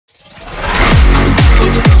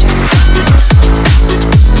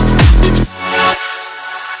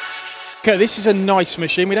Okay, this is a nice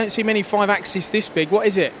machine. We don't see many 5-axis this big. What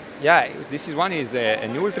is it? Yeah, this is one is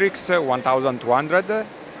an Ultrix 1200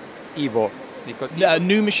 EVO. A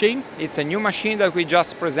new machine? It's a new machine that we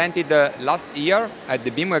just presented last year at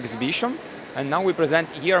the BIMO exhibition, and now we present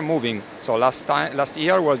here moving. So last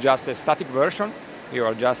year was just a static version. We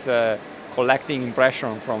were just collecting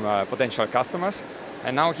impression from potential customers.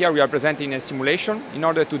 And now here we are presenting a simulation in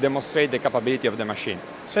order to demonstrate the capability of the machine.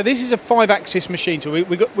 So this is a 5-axis machine. So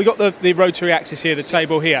we got the rotary axis here, the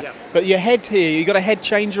table here. Yes. But your head here, you got a head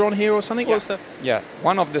changer on here or something? Yeah. What's the? Yeah.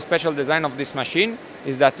 One of the special design of this machine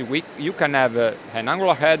is that you can have an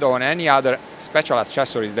angular head or any other special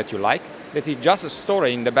accessories that you like. That is just stored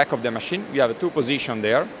in the back of the machine. We have 2 positions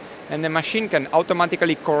there, and the machine can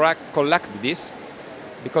automatically collect this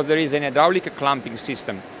because there is an hydraulic clamping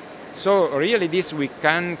system. So really this we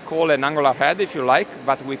can call an angular head if you like,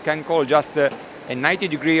 but we can call just a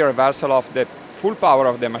 90-degree reversal of the full power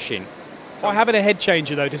of the machine. So having a head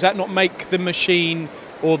changer though, does that not make the machine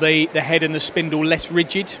or the head and the spindle less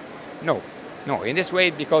rigid? No, in this way,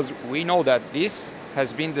 because we know that this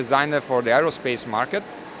has been designed for the aerospace market,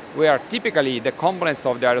 where typically the components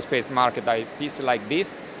of the aerospace market are a piece like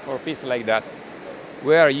this or a piece like that,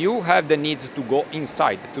 where you have the needs to go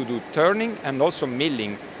inside to do turning and also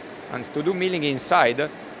milling. And to do milling inside,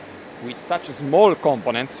 with such small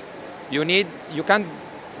components, you can't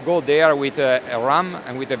go there with a ram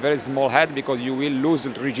and with a very small head because you will lose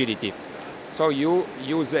rigidity. So you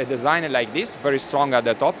use a design like this, very strong at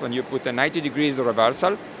the top, and you put a 90 degrees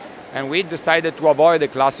reversal. And we decided to avoid the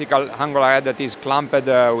classical angular head that is clamped with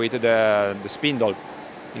the spindle.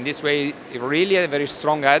 In this way, really a very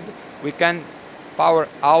strong head. We can power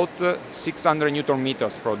out 600 Newton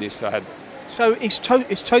meters for this head. So it's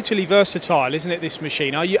totally versatile, isn't it, this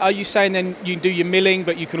machine? Are you saying then you do your milling,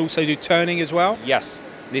 but you can also do turning as well? Yes.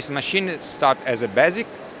 This machine starts as a basic,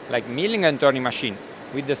 like milling and turning machine,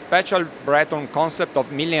 with the special Breton concept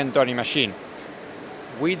of milling and turning machine.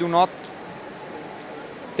 We do not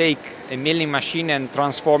take a milling machine and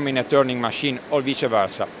transform in a turning machine or vice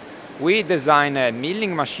versa. We design a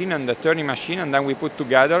milling machine and a turning machine, and then we put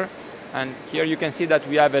together. And here you can see that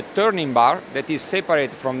we have a turning bar that is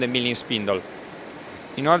separate from the milling spindle.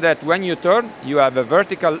 In order that when you turn, you have a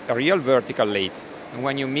real vertical lathe. And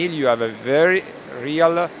when you mill, you have a very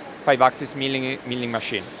real 5-axis milling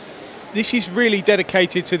machine. This is really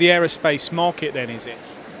dedicated to the aerospace market then, is it?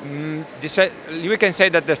 We can say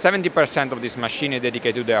that the 70% of this machine is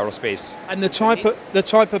dedicated to the aerospace. And the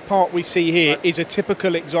type of part we see here is a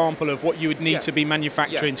typical example of what you would need to be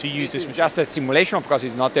manufacturing to use this machine. Just a simulation, of course,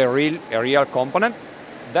 it's not a real component.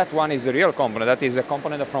 That one is a real component. That is a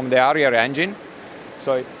component from the Harrier engine.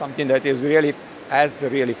 So it's something that has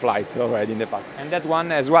really flight already in the past. And that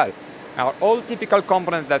one as well are all typical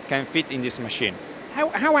components that can fit in this machine.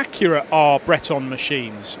 How accurate are Breton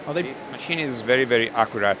machines? This machine is very, very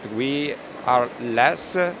accurate. We are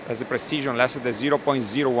less, as a precision, less than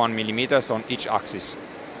 0.01 millimeters on each axis.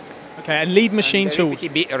 Okay, and lead machine tools?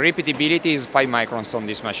 Repeatability is 5 microns on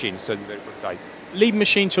this machine, so it's very precise. Lead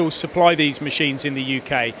machine tools supply these machines in the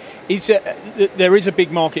UK. There is a big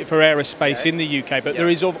market for aerospace in the UK, but there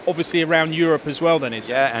is obviously around Europe as well then, is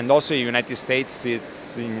it? Yeah, and also United States,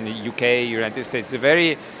 it's in the UK, United States.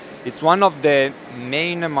 It's one of the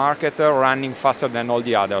main markets running faster than all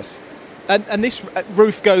the others. And this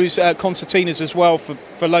roof goes concertinas as well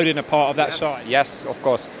for loading a part of that size? Yes, of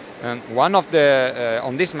course. And one of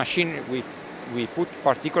on this machine, we put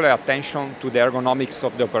particular attention to the ergonomics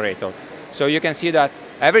of the operator. So you can see that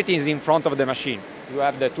everything is in front of the machine. You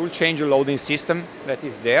have the tool change loading system that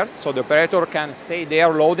is there, so the operator can stay there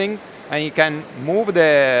loading, and he can move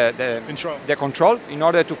the control in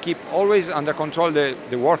order to keep always under control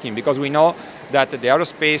the working, because we know that the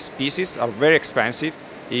aerospace pieces are very expensive.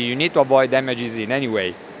 You need to avoid damages in any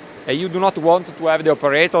way. And you do not want to have the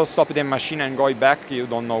operator stop the machine and go back, you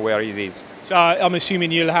don't know where it is. So I'm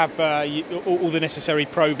assuming you'll have all the necessary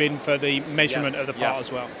probing for the measurement of the part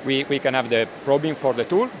as well? We can have the probing for the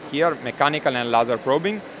tool, here mechanical and laser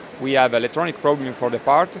probing. We have electronic probing for the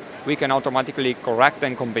part. We can automatically correct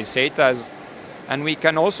and compensate, and we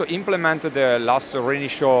can also implement the last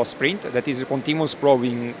ratio sprint, that is a continuous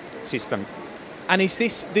probing system. And is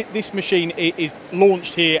this machine is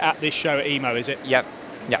launched here at this show at EMO, is it? Yeah.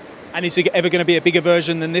 And is it ever going to be a bigger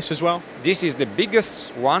version than this as well? This is the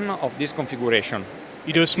biggest one of this configuration.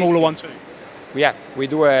 You do a smaller one too? Yeah, we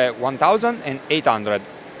do a 1,000 and 800.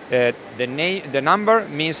 The number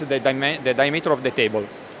means the diameter of the table.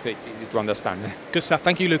 So it's easy to understand. Good stuff.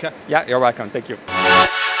 Thank you, Luca. Yeah, you're welcome. Thank you.